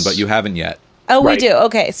soon, but you haven't yet. Oh, we do.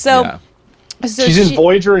 Okay, so she's in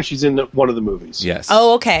Voyager and she's in one of the movies. Yes.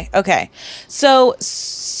 Oh, okay. So,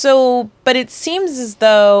 but it seems as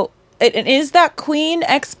though is that Queen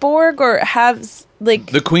ex-Borg, or has, like,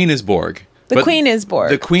 the Queen is Borg. The Queen is Borg.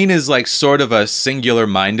 The Queen is, like, sort of a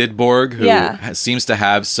singular-minded Borg who seems to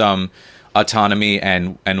have some autonomy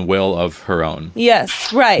and will of her own.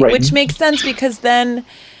 Yes, right. Which makes sense, because then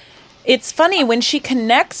it's funny when she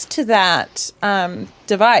connects to that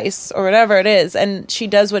device or whatever it is, and she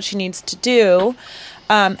does what she needs to do.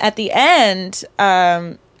 At the end,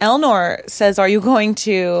 Elnor says, "Are you going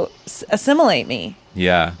to assimilate me?"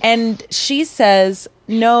 Yeah, and she says,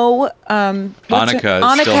 "No."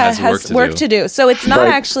 Annika has work to do. So it's not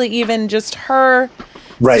actually even just her.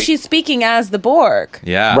 Right. So she's speaking as the Borg.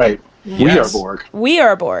 Yeah. Right. Yes. We are Borg. We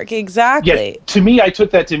are Borg. Exactly. Yeah, to me, I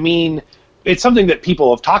took that to mean it's something that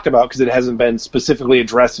people have talked about because it hasn't been specifically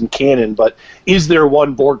addressed in canon. But is there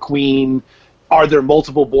one Borg Queen? Are there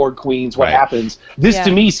multiple Borg Queens? What happens? This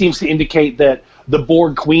to me seems to indicate that the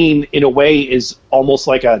Borg Queen, in a way, is almost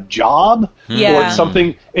like a job, or it's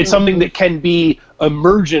something. It's something that can be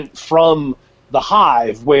emergent from the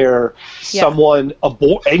hive, where someone,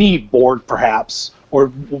 any Borg perhaps,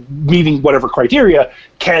 or meeting whatever criteria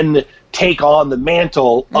can take on the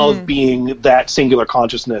mantle of being that singular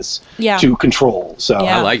consciousness to control. So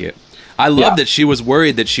I like it. I love that she was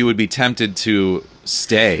worried that she would be tempted to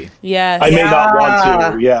stay. Yes. I may not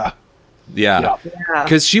want to. Yeah.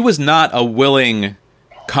 Because she was not a willing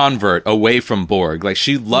convert away from Borg. Like,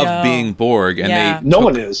 she loved being Borg, and no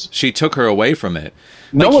one is. She took her away from it.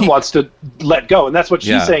 No one wants to let go, and that's what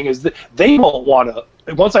she's saying, is that they don't want to.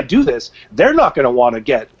 Once I do this, they're not going to want to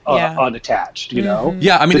get unattached, you know?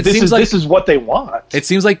 Yeah, I mean, it seems like this is what they want. It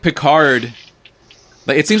seems like Picard...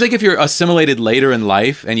 Like, it seems like if you're assimilated later in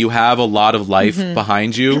life and you have a lot of life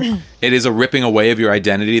behind you, it is a ripping away of your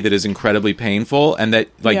identity that is incredibly painful, and that,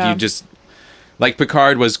 like, you just... Like,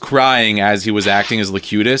 Picard was crying as he was acting as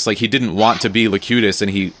Locutus. Like, he didn't want to be Locutus, and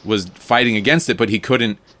he was fighting against it, but he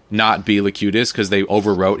couldn't not be Locutus because they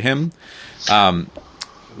overwrote him.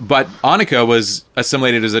 But Annika was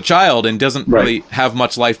assimilated as a child and doesn't really have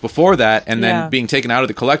much life before that. And then being taken out of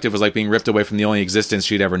the collective was like being ripped away from the only existence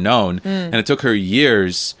she'd ever known. And it took her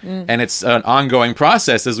years. And it's an ongoing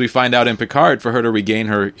process, as we find out in Picard, for her to regain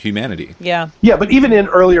her humanity. Yeah. Yeah, but even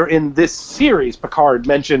earlier in this series, Picard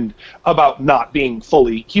mentioned about not being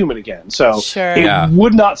fully human again. So it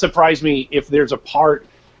would not surprise me if there's a part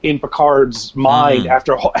in Picard's mind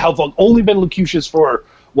after having only been Locutus for...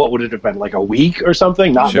 what would it have been, like a week or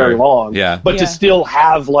something? Not very long. Yeah. But to still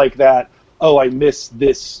have like that, I miss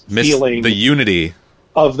this feeling. The unity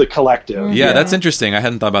of the collective. Yeah, that's interesting. I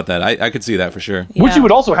hadn't thought about that. I could see that for sure. Which you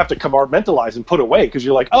would also have to compartmentalize and put away, because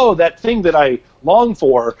you're like, that thing that I long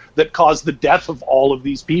for that caused the death of all of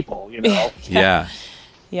these people, you know? Yeah.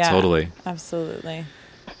 Totally. Absolutely.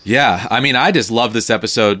 Yeah. I mean, I just love this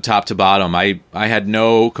episode top to bottom. I had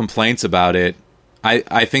no complaints about it.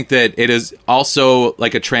 I think that it is also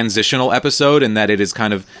like a transitional episode in that it is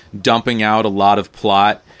kind of dumping out a lot of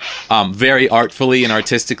plot very artfully and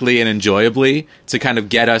artistically and enjoyably to kind of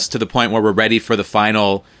get us to the point where we're ready for the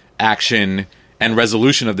final action and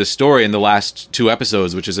resolution of this story in the last 2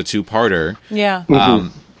 episodes, which is a 2-parter. Yeah.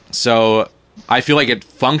 So I feel like it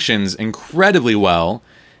functions incredibly well.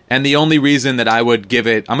 And the only reason that I would give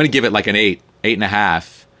it, I'm going to give it like an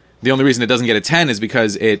 8.5. The only reason it doesn't get a 10 is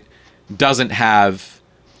because it doesn't have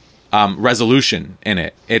resolution in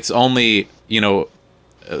it. It's only,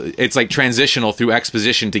 it's like transitional through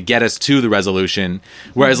exposition to get us to the resolution.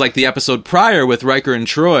 Whereas like the episode prior with Riker and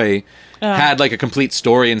Troy had like a complete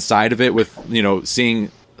story inside of it with,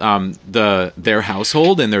 seeing their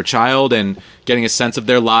household and their child and getting a sense of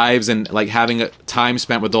their lives and like having a time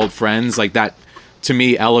spent with old friends. Like that, to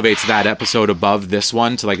me, elevates that episode above this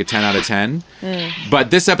one to like a 10 out of 10.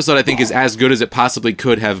 But this episode, I think, is as good as it possibly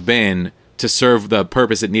could have been to serve the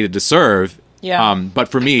purpose it needed to serve. Yeah. But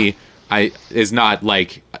for me, is not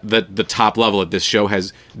like the top level that this show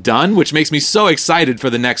has done, which makes me so excited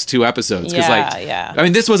for the next 2 episodes. I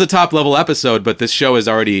mean, this was a top level episode, but this show has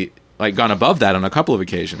already like gone above that on a couple of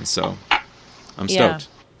occasions. So I'm stoked.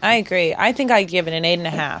 I agree. I think I give it an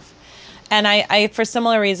 8.5. And I, for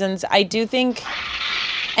similar reasons, I do think,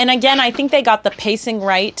 and again, I think they got the pacing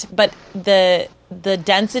right, but the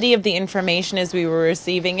density of the information as we were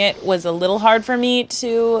receiving it was a little hard for me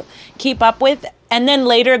to keep up with. And then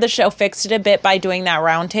later the show fixed it a bit by doing that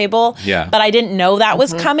roundtable. Yeah. But I didn't know that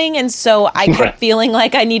was coming. And so I kept feeling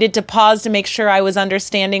like I needed to pause to make sure I was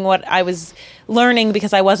understanding what I was learning,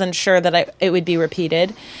 because I wasn't sure that it would be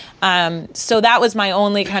repeated. So that was my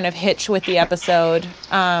only kind of hitch with the episode.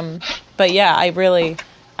 But yeah, I really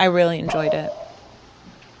enjoyed it.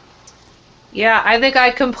 Yeah, I think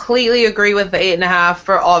I completely agree with the 8.5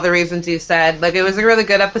 for all the reasons you said. Like, it was a really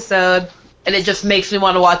good episode, and it just makes me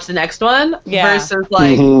want to watch the next one. Yeah. Versus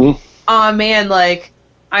like, oh man, like,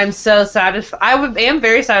 I'm so satisfied. I am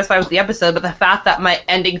very satisfied with the episode, but the fact that my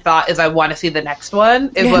ending thought is I want to see the next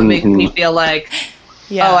one is what makes me feel like,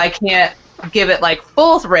 I can't give it like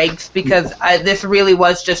full ranks, because this really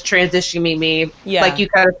was just transitioning me, like you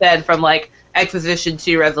kind of said, from like exposition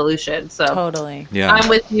to resolution. So totally. Yeah. I'm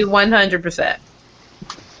with you 100%.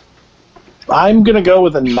 I'm gonna go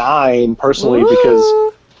with a 9 personally. Ooh.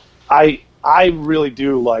 Because I really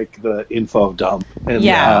do like the info dump. And,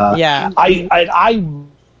 I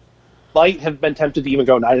might have been tempted to even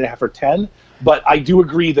go 9.5 or 10, but I do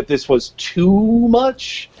agree that this was too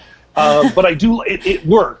much. But I do, it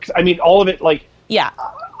worked. I mean, all of it, like,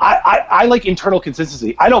 I like internal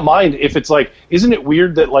consistency. I don't mind if it's like, isn't it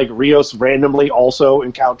weird that like Rios randomly also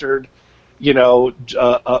encountered, a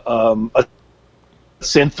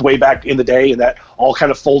synth way back in the day, and that all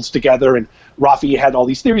kind of folds together, and Rafi had all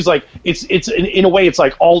these theories. Like, it's in a way, it's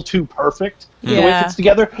like all too perfect the way it fits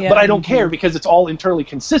together. But I don't care, because it's all internally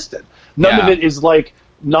consistent. None of it is like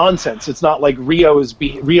nonsense. It's not like Rios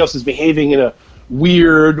is behaving in a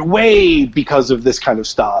weird way because of this kind of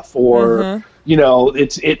stuff, or you know,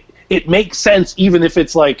 it makes sense even if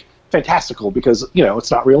it's like fantastical, because you know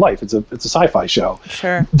it's not real life. It's a sci-fi show.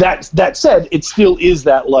 Sure. That said, it still is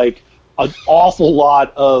that like an awful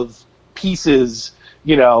lot of pieces.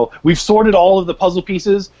 You know, we've sorted all of the puzzle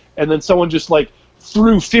pieces, and then someone just like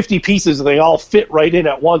threw 50 pieces and they all fit right in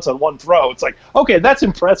at once on one throw. It's like, okay, that's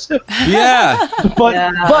impressive. Yeah.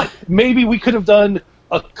 But maybe we could have done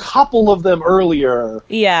a couple of them earlier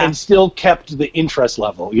and still kept the interest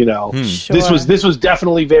level, you know. Sure. This was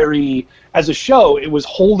definitely very, as a show, it was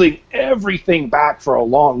holding everything back for a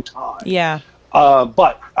long time. Yeah.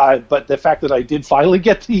 But the fact that I did finally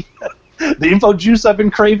get the info juice I've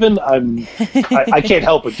been craving, I can't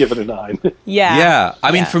help but give it a 9. Yeah.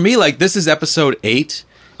 I mean, for me, like, this is episode 8.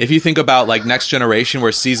 If you think about like Next Generation,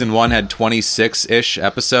 where season 1 had 26-ish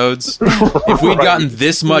episodes, if we'd gotten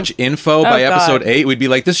this much info by episode 8, we'd be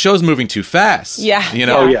like, this show's moving too fast. Yeah. You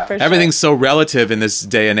know, sure. everything's so relative in this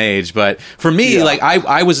day and age. But for me, like,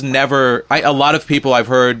 I was never, a lot of people I've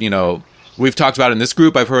heard, you know, we've talked about it in this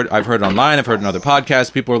group, I've heard online, I've heard in other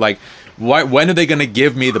podcasts, people are like, when are they going to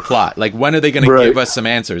give me the plot? Like, when are they going to give us some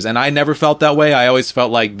answers? And I never felt that way. I always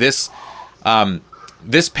felt like this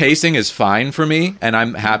pacing is fine for me, and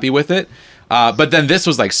I'm happy with it. But then this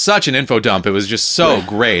was like such an info dump. It was just so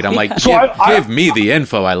great. I'm like, give me the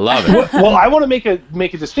info. I love it. Well, I want to make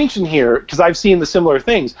a distinction here, because I've seen the similar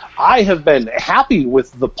things. I have been happy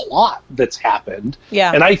with the plot that's happened.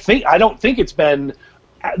 Yeah. And I don't think it's been.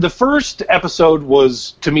 The first episode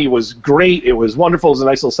was great. It was wonderful. It was a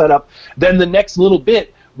nice little setup. Then the next little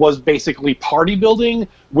bit was basically party building,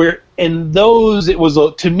 where in those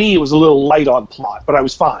to me it was a little light on plot, but I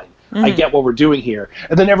was fine. I get what we're doing here.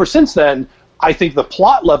 And then ever since then, I think the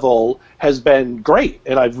plot level has been great,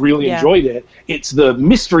 and I've really enjoyed it. It's the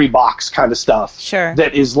mystery box kind of stuff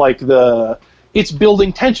that is like it's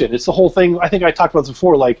building tension. It's the whole thing. I think I talked about this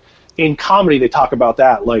before. Like in comedy, they talk about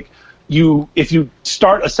that. Like if you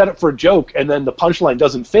start a setup for a joke and then the punchline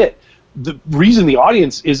doesn't fit, the reason the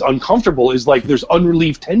audience is uncomfortable is like there's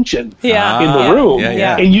unrelieved tension in the room,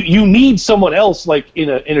 and you need someone else. Like in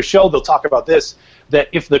a show, they'll talk about this, that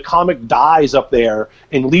if the comic dies up there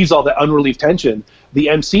and leaves all that unrelieved tension, the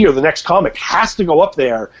MC or the next comic has to go up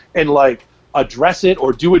there and like address it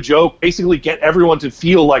or do a joke, basically get everyone to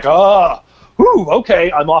feel like,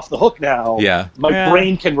 okay, I'm off the hook now. My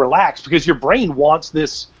brain can relax, because your brain wants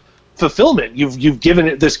this fulfillment. You've given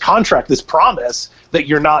it this contract, this promise that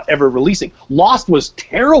you're not ever releasing. Lost was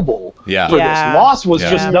terrible for this. Lost was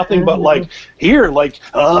just nothing but like,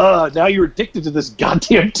 now you're addicted to this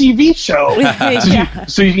goddamn TV show.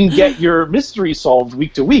 So you can get your mystery solved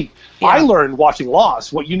week to week. I learned watching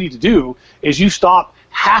Lost, what you need to do is you stop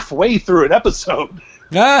halfway through an episode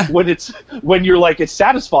when you're like, it's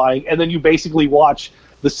satisfying, and then you basically watch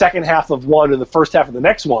the second half of one and the first half of the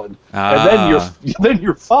next one, and then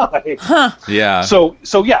you're fine.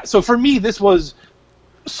 So for me, this was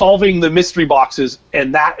solving the mystery boxes,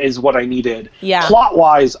 and that is what I needed. Plot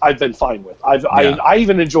wise, I've been fine with. I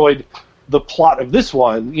even enjoyed the plot of this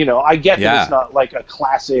one. You know, I get that it's not like a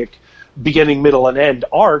classic beginning, middle, and end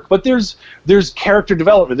arc, but there's character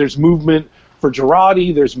development. There's movement for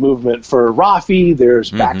Jurati, there's movement for Rafi,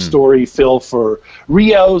 there's backstory fill for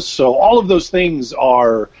Rios, so all of those things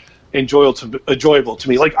are enjoyable to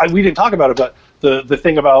me. Like, we didn't talk about it, but the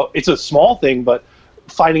thing about, it's a small thing, but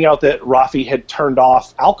finding out that Rafi had turned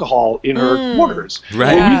off alcohol in her quarters.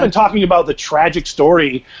 Right. We've been talking about the tragic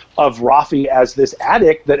story of Rafi as this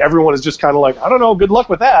addict that everyone is just kind of like, I don't know, good luck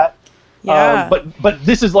with that. But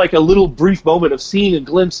this is like a little brief moment of seeing a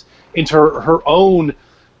glimpse into her own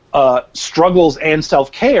struggles and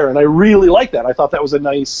self-care, and I really like that. I thought that was a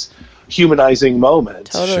nice humanizing moment.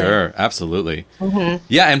 Totally. Sure, absolutely.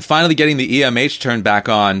 Yeah, and finally getting the EMH turned back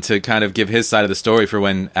on to kind of give his side of the story for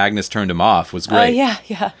when Agnes turned him off was great.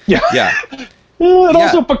 And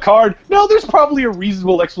also Picard, no, there's probably a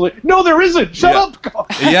reasonable explanation. No, there isn't. Shut up, Picard.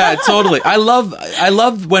 Yeah, totally. I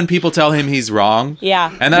love when people tell him he's wrong.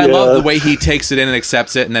 Yeah. And then I love the way he takes it in and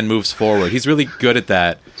accepts it and then moves forward. He's really good at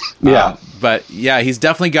that. But yeah, he's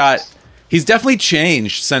definitely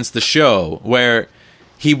changed since the show, where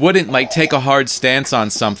he wouldn't like take a hard stance on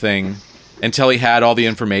something until he had all the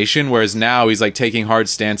information, whereas now he's like taking hard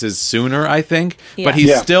stances sooner, I think. But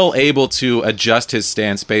he's still able to adjust his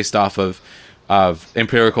stance based off of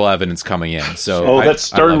empirical evidence coming in. So that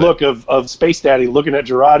stern look of Space Daddy looking at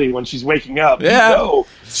Jurati when she's waking up. Yeah. No,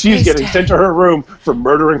 she's getting sent to her room for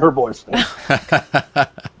murdering her boyfriend.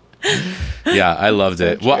 Yeah, I loved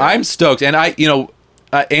it. Well, I'm stoked. And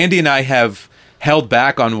Andy and I have held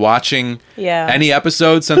back on watching any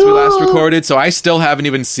episodes since we last recorded, so I still haven't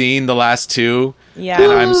even seen the last 2. Yeah.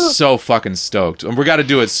 And I'm so fucking stoked. And we got to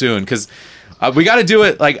do it soon, because we got to do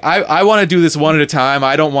it, like, I want to do this one at a time.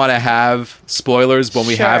 I don't want to have spoilers when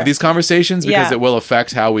we have these conversations, because it will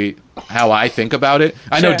affect how I think about it.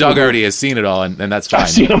 I know Doug already has seen it all, and that's fine. I've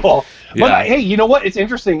seen them all. Yeah. But hey, you know what? It's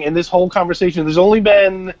interesting, in this whole conversation, there's only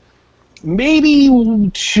been maybe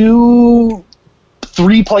 2-3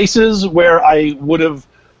 places where I would have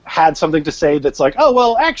had something to say that's like, oh,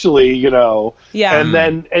 well, actually, you know. Yeah. And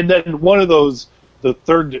then one of those, the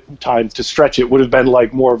third time to stretch it, would have been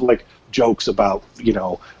like more of like jokes about, you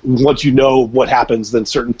know, once you know what happens, then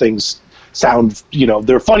certain things sound, you know,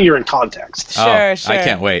 they're funnier in context. Sure. I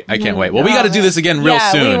can't wait. Well, we got to do this again real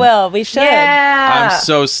soon. Yeah, we will. We should. Yeah. I'm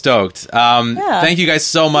so stoked. Thank you guys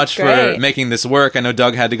so much for making this work. I know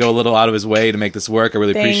Doug had to go a little out of his way to make this work. I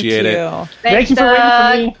really appreciate it. Thank you for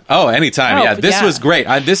waiting for me. Oh, anytime. This was great.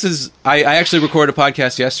 I actually recorded a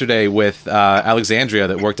podcast yesterday with Alexandria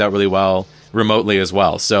that worked out really well remotely as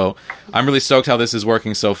well. So I'm really stoked how this is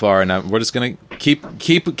working so far, and we're just gonna keep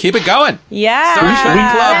it going. Yeah, Star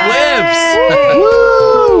Trek Club lives.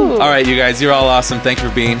 All right, you guys, you're all awesome. Thank you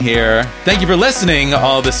for being here. Thank you for listening,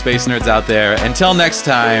 all the space nerds out there. Until next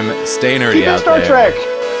time, stay nerdy out Star there. Trek.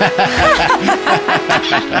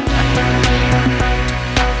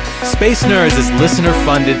 Space Nerds is listener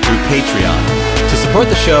funded through Patreon. To support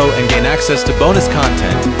the show and gain access to bonus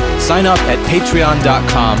content, sign up at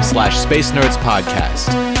patreon.com/Space Nerds Podcast.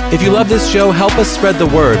 If you love this show, help us spread the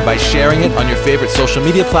word by sharing it on your favorite social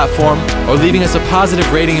media platform, or leaving us a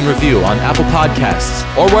positive rating and review on Apple Podcasts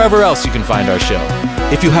or wherever else you can find our show.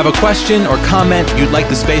 If you have a question or comment you'd like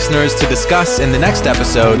the Space Nerds to discuss in the next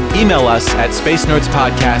episode, email us at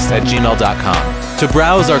spacenerdspodcast@gmail.com. To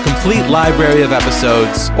browse our complete library of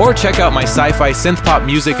episodes, or check out my sci-fi synth-pop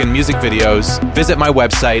music and music videos, visit my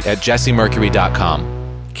website at jessemercury.com.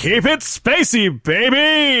 Keep it spacey,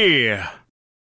 baby!